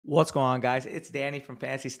What's going on, guys? It's Danny from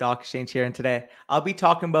Fantasy Stock Exchange here, and today I'll be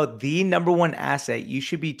talking about the number one asset you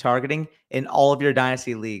should be targeting in all of your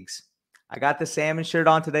Dynasty leagues. I got the salmon shirt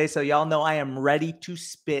on today, so y'all know I am ready to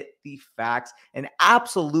spit the facts. And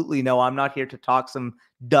absolutely no, I'm not here to talk some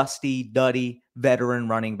dusty, duddy veteran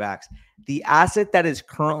running backs. The asset that is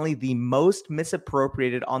currently the most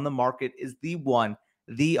misappropriated on the market is the one,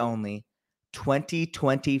 the only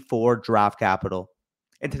 2024 draft capital.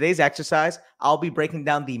 In today's exercise, I'll be breaking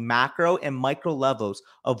down the macro and micro levels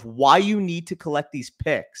of why you need to collect these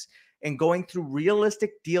picks and going through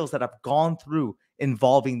realistic deals that have gone through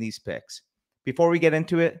involving these picks. Before we get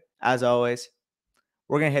into it, as always,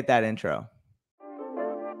 we're going to hit that intro.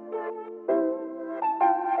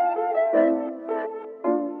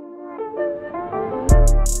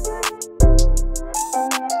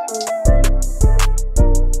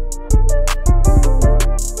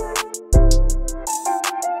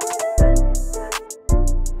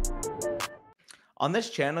 On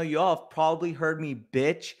this channel, you all have probably heard me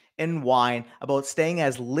bitch and whine about staying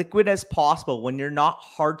as liquid as possible when you're not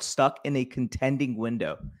hard stuck in a contending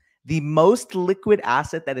window. The most liquid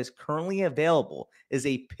asset that is currently available is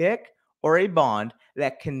a pick or a bond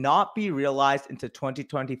that cannot be realized into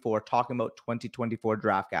 2024, talking about 2024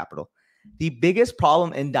 draft capital. The biggest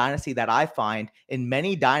problem in Dynasty that I find in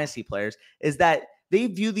many Dynasty players is that they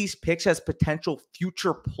view these picks as potential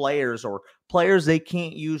future players or players they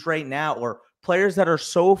can't use right now, or players that are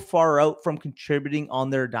so far out from contributing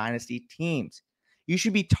on their Dynasty teams. You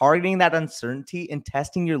should be targeting that uncertainty and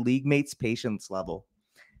testing your league mates' patience level.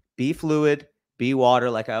 Be fluid, be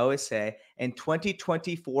water, like I always say, and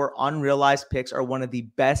 2024 unrealized picks are one of the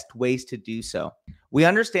best ways to do so. We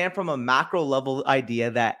understand from a macro level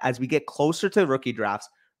idea that as we get closer to rookie drafts,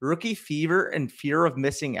 rookie fever and fear of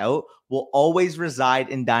missing out will always reside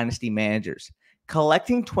in Dynasty managers.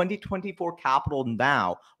 Collecting 2024 capital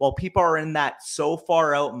now, while people are in that so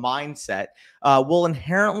far out mindset, will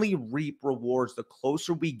inherently reap rewards the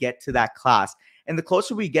closer we get to that class. And the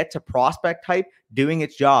closer we get to prospect type doing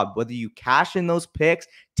its job, whether you cash in those picks,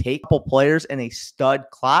 take a couple players in a stud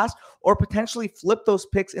class, or potentially flip those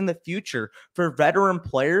picks in the future for veteran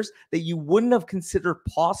players that you wouldn't have considered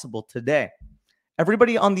possible today.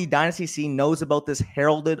 Everybody on the Dynasty scene knows about this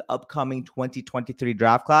heralded upcoming 2023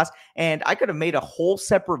 draft class, and I could have made a whole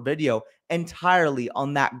separate video entirely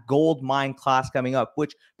on that gold mine class coming up,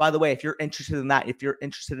 which, by the way, if you're interested in that, if you're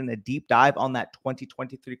interested in a deep dive on that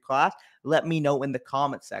 2023 class, let me know in the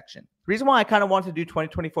comment section. The reason why I kind of want to do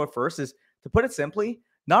 2024 first is, to put it simply,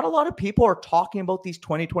 not a lot of people are talking about these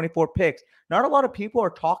 2024 picks. Not a lot of people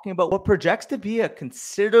are talking about what projects to be a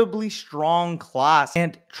considerably strong class.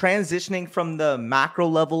 And transitioning from the macro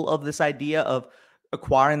level of this idea of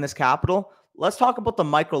acquiring this capital, let's talk about the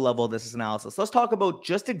micro level of this analysis. Let's talk about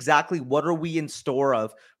just exactly what are we in store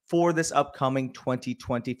of for this upcoming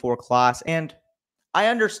 2024 class. And I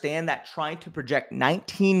understand that trying to project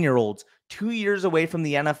 19-year-olds 2 years away from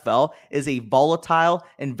the NFL is a volatile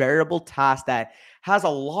and variable task that has a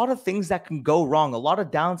lot of things that can go wrong, a lot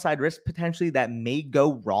of downside risk potentially that may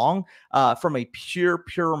go wrong from a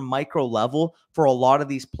pure micro level for a lot of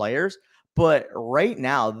these players. But right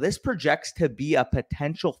now, this projects to be a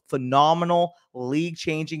potential phenomenal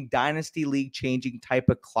league-changing, dynasty league-changing type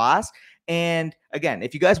of class. And again,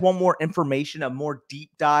 if you guys want more information, a more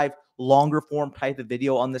deep dive, longer form type of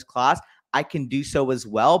video on this class, I can do so as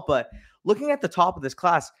well. But looking at the top of this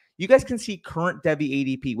class, you guys can see current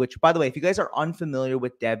Devy ADP, which, by the way, if you guys are unfamiliar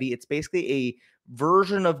with Devy, it's basically a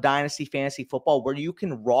version of Dynasty Fantasy Football where you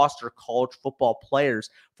can roster college football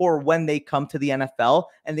players for when they come to the NFL,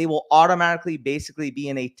 and they will automatically basically be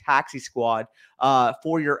in a taxi squad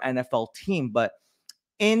for your NFL team. But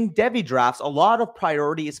in Devy drafts, a lot of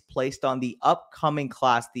priority is placed on the upcoming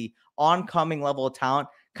class, the oncoming level of talent,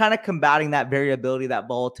 kind of combating that variability, that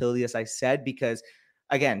volatility, as I said, because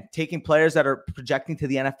again, taking players that are projecting to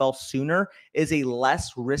the NFL sooner is a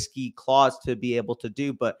less risky clause to be able to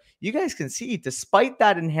do. But you guys can see, despite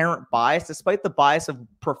that inherent bias, despite the bias of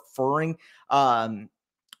preferring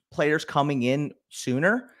players coming in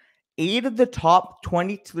sooner, 8 of the top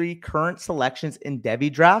 23 current selections in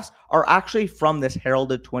Devy drafts are actually from this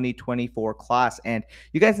heralded 2024 class. And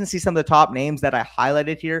you guys can see some of the top names that I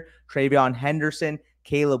highlighted here: Travion Henderson,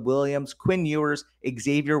 Caleb Williams, Quinn Ewers,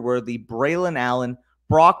 Xavier Worthy, Braylon Allen,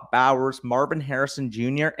 Brock Bowers, Marvin Harrison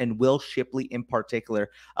Jr., and Will Shipley in particular.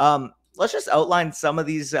 Let's just outline some of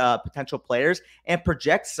these potential players and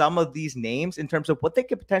project some of these names in terms of what they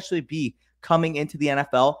could potentially be coming into the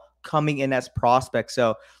NFL coming in as prospects.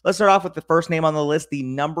 So let's start off with the first name on the list, the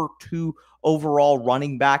number 2 overall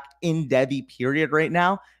running back in Devy period right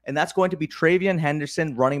now. And that's going to be Travion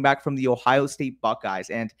Henderson, running back from the Ohio State Buckeyes.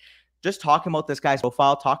 And just talking about this guy's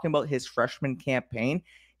profile, talking about his freshman campaign,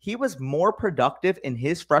 he was more productive in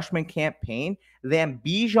his freshman campaign than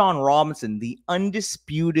Bijan Robinson, the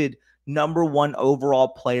undisputed number 1 overall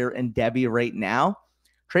player in Devy right now.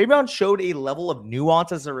 Travion showed a level of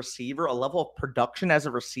nuance as a receiver, a level of production as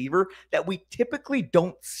a receiver that we typically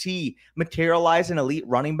don't see materialize in elite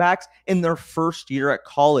running backs in their first year at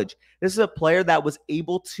college. This is a player that was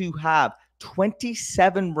able to have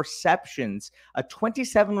 27 receptions, a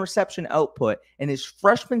 27 reception output in his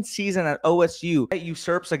freshman season at OSU. That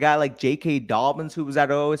usurps a guy like J.K. Dobbins, who was at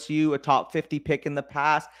OSU, a top 50 pick in the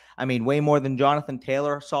past. I mean, way more than Jonathan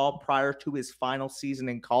Taylor saw prior to his final season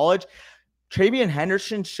in college. Travion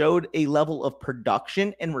Henderson showed a level of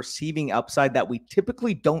production and receiving upside that we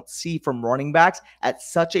typically don't see from running backs at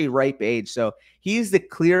such a ripe age. So he's the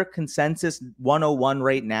clear consensus 101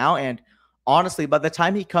 right now. And honestly, by the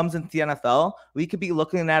time he comes into the NFL, we could be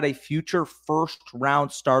looking at a future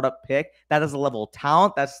first-round startup pick. That is a level of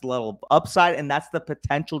talent, that's the level of upside, and that's the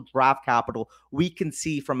potential draft capital we can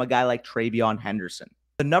see from a guy like Travion Henderson.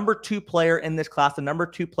 The number 2 player in this class, the number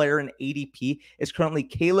 2 player in ADP, is currently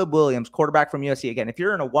Caleb Williams, quarterback from USC. Again, if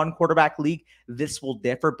you're in a 1-quarterback league, this will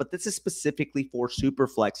differ, but this is specifically for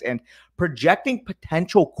Superflex. And projecting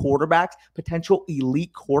potential quarterbacks, potential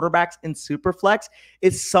elite quarterbacks in Superflex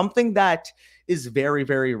is something that is very,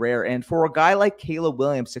 very rare. And for a guy like Caleb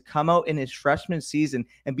Williams to come out in his freshman season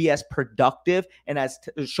and be as productive and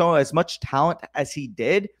show as much talent as he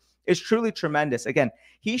did is truly tremendous. Again,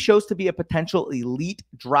 he shows to be a potential elite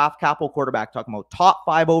draft capital quarterback, talking about top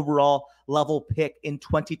 5 overall level pick in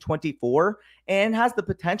 2024, and has the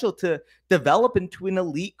potential to develop into an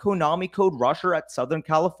elite Konami code rusher at Southern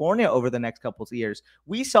California over the next couple of years.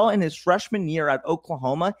 We saw in his freshman year at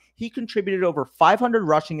Oklahoma, he contributed over 500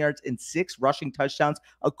 rushing yards and 6 rushing touchdowns,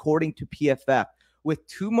 according to PFF. With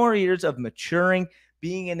 2 more years of maturing,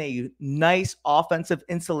 being in a nice offensive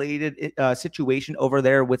insulated situation over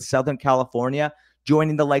there with Southern California,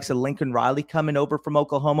 joining the likes of Lincoln Riley coming over from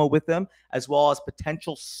Oklahoma with them, as well as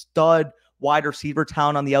potential stud wide receiver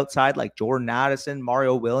talent on the outside like Jordan Addison,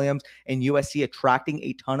 Mario Williams, and USC attracting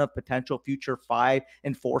a ton of potential future 5-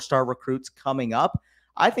 and 4-star recruits coming up.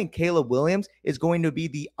 I think Caleb Williams is going to be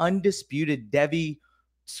the undisputed Devy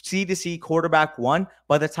C2C quarterback 1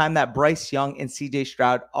 by the time that Bryce Young and CJ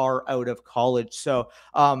Stroud are out of college. So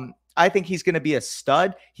I think he's going to be a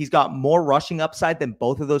stud. He's got more rushing upside than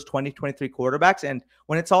both of those 2023 quarterbacks. And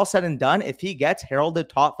when it's all said and done, if he gets heralded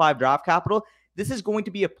top 5 draft capital, this is going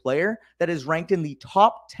to be a player that is ranked in the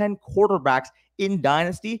top 10 quarterbacks in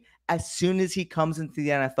Dynasty as soon as he comes into the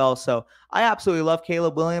NFL. So I absolutely love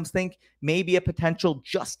Caleb Williams. Think maybe a potential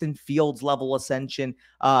Justin Fields level ascension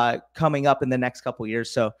coming up in the next couple of years.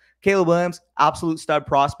 So Caleb Williams, absolute stud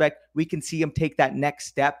prospect. We can see him take that next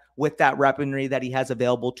step with that weaponry that he has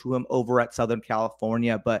available to him over at Southern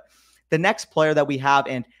California. But the next player that we have,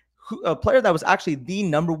 and a player that was actually the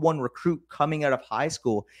number 1 recruit coming out of high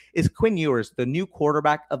school, is Quinn Ewers, the new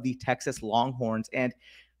quarterback of the Texas Longhorns. And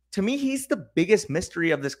to me, he's the biggest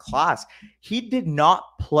mystery of this class. He did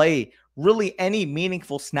not play really any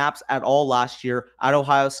meaningful snaps at all last year at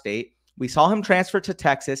Ohio State. We saw him transfer to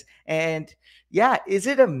Texas. And yeah, is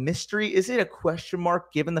it a mystery? Is it a question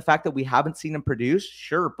mark given the fact that we haven't seen him produce?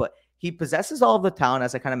 Sure, but he possesses all of the talent,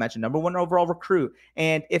 as I kind of mentioned, number 1 overall recruit.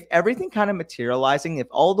 And if everything kind of materializing, if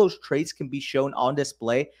all those traits can be shown on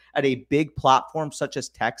display at a big platform such as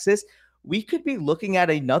Texas, we could be looking at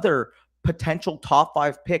another potential top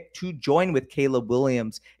 5 pick to join with Caleb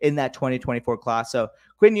Williams in that 2024 class. So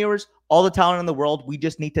Quinn Ewers, all the talent in the world. We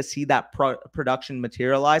just need to see that production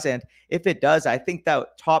materialize. And if it does, I think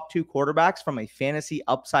that top 2 quarterbacks from a fantasy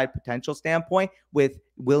upside potential standpoint with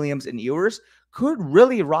Williams and Ewers could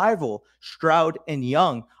really rival Stroud and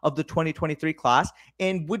Young of the 2023 class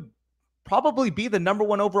and would probably be the number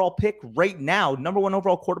 1 overall pick right now, number 1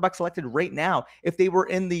 overall quarterback selected right now if they were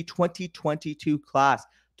in the 2022 class.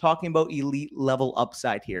 Talking about elite level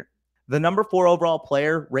upside here. The number 4 overall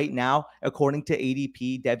player right now, according to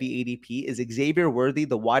ADP, Devy ADP, is Xavier Worthy,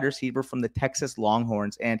 the wide receiver from the Texas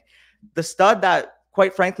Longhorns. And the stud that,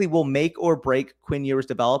 quite frankly, will make or break Quinn Ewers'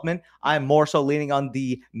 development. I'm more so leaning on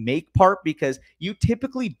the make part because you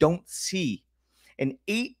typically don't see an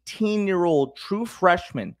 18-year-old true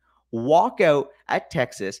freshman walk out at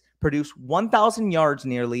Texas, produce 1,000 yards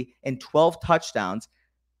nearly and 12 touchdowns,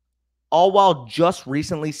 all while just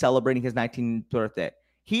recently celebrating his 19th birthday.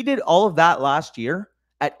 He did all of that last year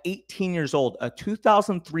at 18 years old, a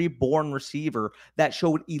 2003 born receiver that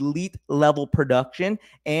showed elite level production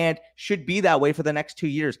and should be that way for the next 2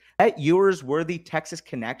 years. That Ewers-Worthy Texas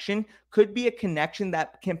connection could be a connection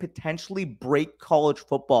that can potentially break college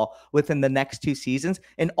football within the next 2 seasons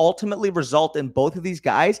and ultimately result in both of these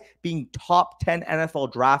guys being top 10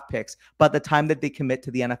 NFL draft picks by the time that they commit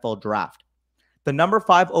to the NFL draft. The number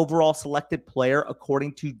 5 overall selected player,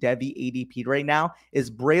 according to Devy ADP right now, is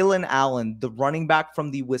Braylon Allen, the running back from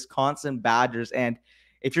the Wisconsin Badgers. And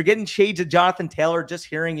if you're getting shades of Jonathan Taylor, just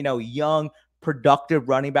hearing, young, productive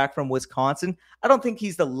running back from Wisconsin, I don't think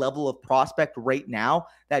he's the level of prospect right now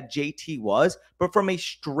that JT was. But from a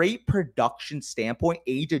straight production standpoint,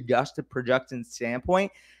 age-adjusted production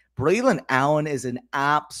standpoint, Braylon Allen is an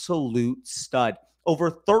absolute stud.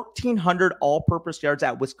 Over 1,300 all-purpose yards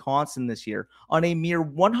at Wisconsin this year on a mere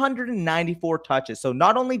 194 touches. So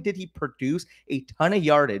not only did he produce a ton of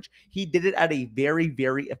yardage, he did it at a very,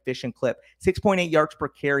 very efficient clip. 6.8 yards per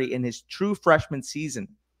carry in his true freshman season.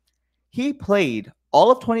 He played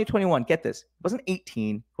all of 2021. Get this. He wasn't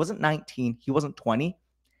 18. He wasn't 19. He wasn't 20.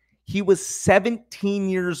 He was 17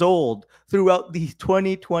 years old throughout the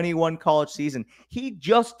 2021 college season. He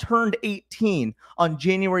just turned 18 on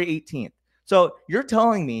January 18th. So you're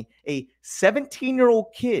telling me a 17-year-old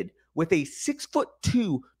kid with a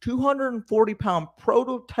 6'2", 240-pound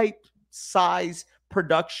prototype size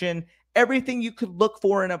production, everything you could look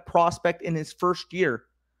for in a prospect in his first year,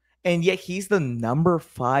 and yet he's the number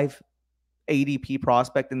 5 ADP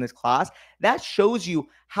prospect in this class. That shows you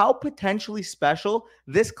how potentially special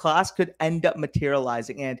this class could end up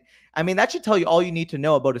materializing. And I mean, that should tell you all you need to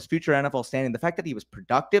know about his future NFL standing. The fact that he was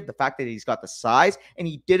productive, the fact that he's got the size, and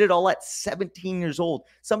he did it all at 17 years old,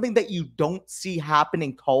 something that you don't see happen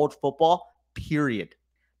in college football, period.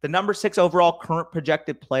 The number 6 overall current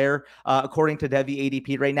projected player, according to Devy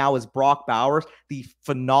ADP right now, is Brock Bowers, the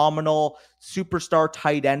phenomenal superstar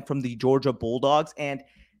tight end from the Georgia Bulldogs. And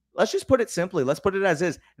let's just put it simply. Let's put it as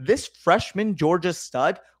is. This freshman Georgia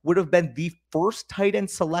stud would have been the first tight end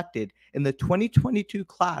selected in the 2022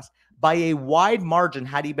 class by a wide margin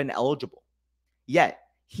had he been eligible. Yet,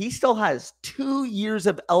 he still has 2 years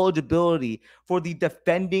of eligibility for the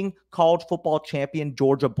defending college football champion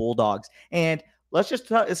Georgia Bulldogs. And let's just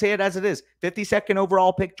say it as it is. 52nd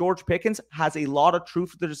overall pick George Pickens has a lot of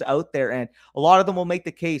truthers out there, and a lot of them will make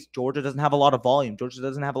the case Georgia doesn't have a lot of volume. Georgia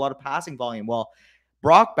doesn't have a lot of passing volume. Well,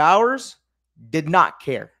 Brock Bowers did not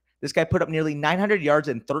care. This guy put up nearly 900 yards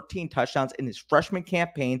and 13 touchdowns in his freshman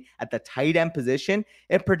campaign at the tight end position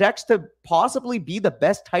and projects to possibly be the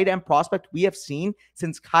best tight end prospect we have seen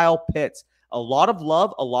since Kyle Pitts. A lot of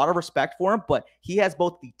love, a lot of respect for him, but he has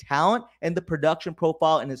both the talent and the production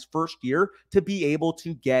profile in his first year to be able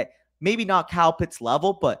to get maybe not Kyle Pitts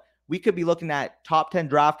level, but we could be looking at top 10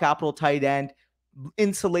 draft capital tight end,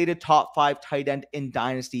 insulated top 5 tight end in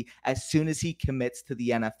Dynasty as soon as he commits to the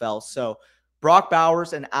NFL. So Brock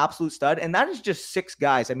Bowers, an absolute stud. And that is just 6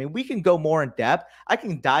 guys. I mean, we can go more in depth. I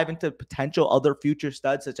can dive into potential other future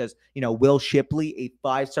studs, such as, Will Shipley, a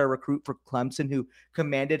 5-star recruit for Clemson who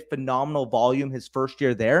commanded phenomenal volume his first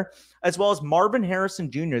year there, as well as Marvin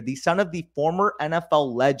Harrison Jr., the son of the former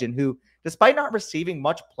NFL legend who, despite not receiving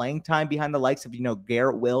much playing time behind the likes of,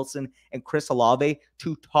 Garrett Wilson and Chris Olave,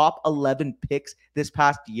 2 top 11 picks this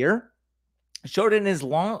past year, showed in his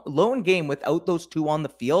lone game without those 2 on the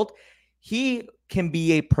field, he can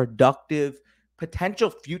be a productive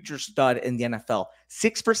potential future stud in the NFL.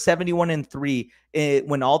 6 for 71 and 3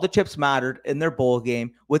 when all the chips mattered in their bowl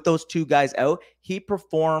game with those 2 guys out. He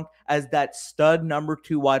performed as that stud number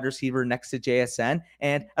 2 wide receiver next to JSN.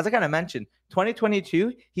 And as I kind of mentioned,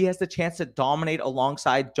 2022, he has the chance to dominate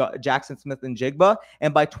alongside Jackson Smith and Jigba.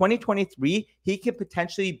 And by 2023, he could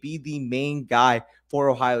potentially be the main guy for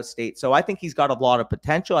Ohio State. So I think he's got a lot of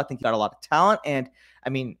potential. I think he's got a lot of talent. And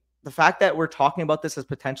I mean, the fact that we're talking about this as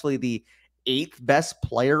potentially the 8th best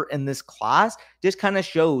player in this class just kind of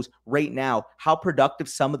shows right now how productive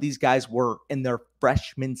some of these guys were in their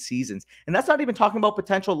freshman seasons. And that's not even talking about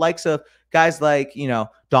potential likes of guys like,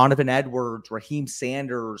 Donovan Edwards, Raheem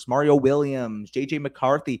Sanders, Mario Williams, JJ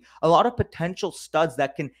McCarthy, a lot of potential studs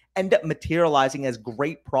that can end up materializing as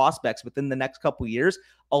great prospects within the next couple of years.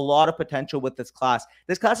 A lot of potential with this class.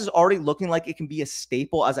 This class is already looking like it can be a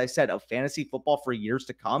staple, as I said, of fantasy football for years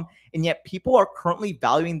to come. And yet people are currently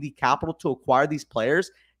valuing the capital to acquire these players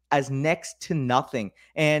as next to nothing.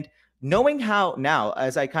 And knowing how now,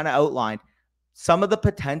 as I kind of outlined, some of the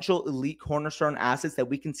potential elite cornerstone assets that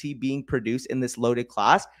we can see being produced in this loaded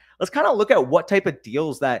class, let's kind of look at what type of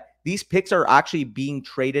deals that these picks are actually being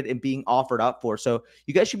traded and being offered up for. So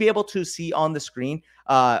you guys should be able to see on the screen,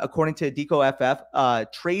 according to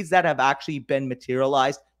DecoFF, trades that have actually been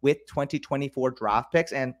materialized with 2024 draft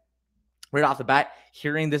picks. And right off the bat,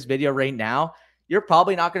 hearing this video right now, you're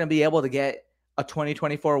probably not going to be able to get a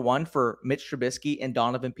 2024 one for Mitch Trubisky and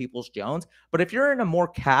Donovan Peoples-Jones. But if you're in a more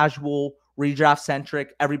casual,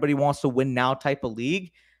 redraft-centric, everybody wants to win now type of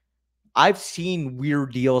league, I've seen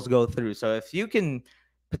weird deals go through. So if you can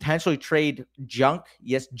potentially trade junk,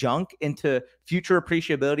 yes, junk, into future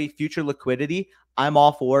appreciability, future liquidity, I'm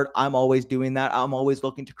all for it. I'm always doing that. I'm always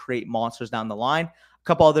looking to create monsters down the line. A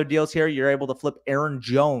couple other deals here. You're able to flip Aaron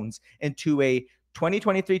Jones into a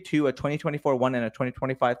 2023 2, a 2024 1, and a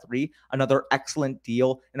 2025 3. Another excellent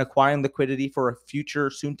deal in acquiring liquidity for a future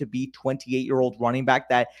soon-to-be 28-year-old running back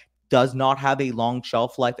that does not have a long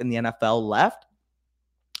shelf life in the NFL left.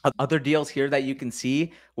 Other deals here that you can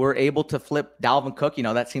see, we're able to flip Dalvin Cook. You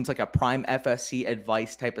know, that seems like a prime FSC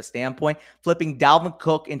advice type of standpoint. Flipping Dalvin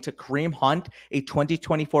Cook into Kareem Hunt, a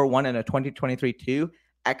 2024 1 and a 2023 2.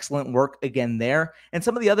 Excellent work again there. And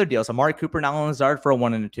some of the other deals, Amari Cooper and Allen Lazard for a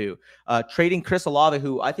 1 and a 2. Trading Chris Olave,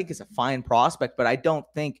 who I think is a fine prospect, but I don't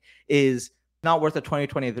think is not worth a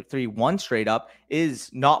 2023 1 straight up,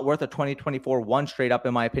 is not worth a 2024 1 straight up,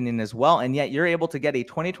 in my opinion, as well. And yet you're able to get a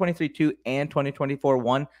 2023 2 and 2024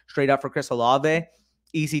 1 straight up for Chris Olave.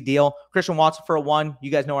 Easy deal. Christian Watson for a 1.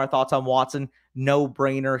 You guys know our thoughts on Watson. No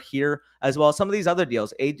brainer here, as well as some of these other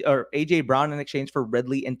deals. AJ Brown in exchange for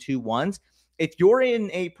Ridley and 2 1s. If you're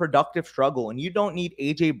in a productive struggle and you don't need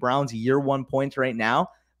AJ Brown's year 1 points right now,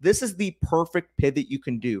 this is the perfect pivot you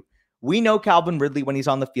can do. We know Calvin Ridley, when he's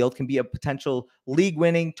on the field, can be a potential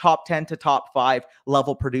league-winning top 10 to top 5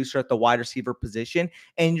 level producer at the wide receiver position,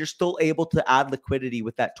 and you're still able to add liquidity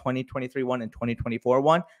with that 2023 1 and 2024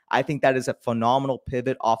 1. I think that is a phenomenal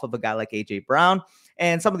pivot off of a guy like AJ Brown.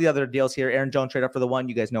 And some of the other deals here, Aaron Jones trade up for the 1.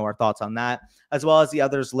 You guys know our thoughts on that, as well as the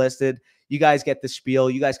others listed. You guys get the spiel.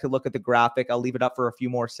 You guys could look at the graphic. I'll leave it up for a few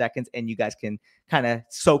more seconds, and you guys can kind of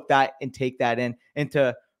soak that and take that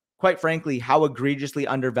into quite frankly, how egregiously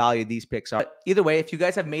undervalued these picks are. But either way, if you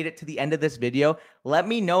guys have made it to the end of this video, let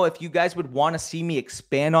me know if you guys would want to see me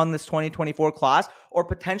expand on this 2024 class or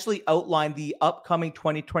potentially outline the upcoming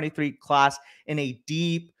 2023 class in a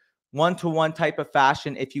deep, one-to-one type of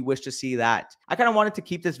fashion if you wish to see that. I kind of wanted to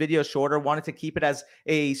keep this video shorter, wanted to keep it as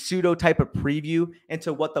a pseudo type of preview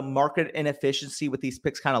into what the market inefficiency with these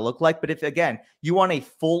picks kind of look like. But if, again, you want a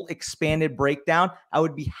full expanded breakdown, I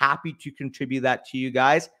would be happy to contribute that to you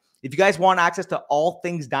guys. If you guys want access to all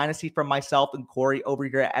things Dynasty from myself and Corey over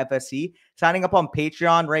here at FSC, signing up on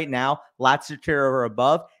Patreon right now, last tier or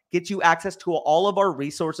above, gets you access to all of our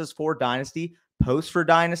resources for Dynasty, posts for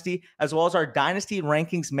Dynasty, as well as our Dynasty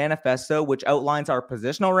Rankings Manifesto, which outlines our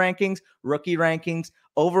positional rankings, rookie rankings,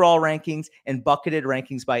 overall rankings, and bucketed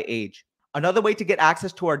rankings by age. Another way to get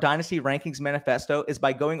access to our Dynasty Rankings Manifesto is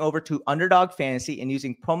by going over to Underdog Fantasy and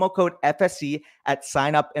using promo code FSC at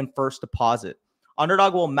sign up and first deposit.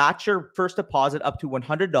 Underdog will match your first deposit up to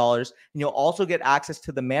 $100, and you'll also get access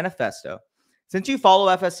to the manifesto. Since you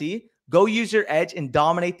follow FSC, go use your edge and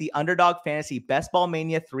dominate the Underdog Fantasy Best Ball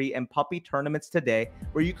Mania 3 and Puppy tournaments today,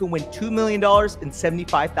 where you can win $2 million and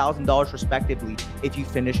 $75,000 respectively if you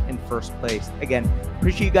finish in first place. Again,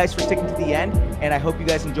 appreciate you guys for sticking to the end, and I hope you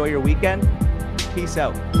guys enjoy your weekend. Peace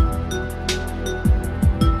out.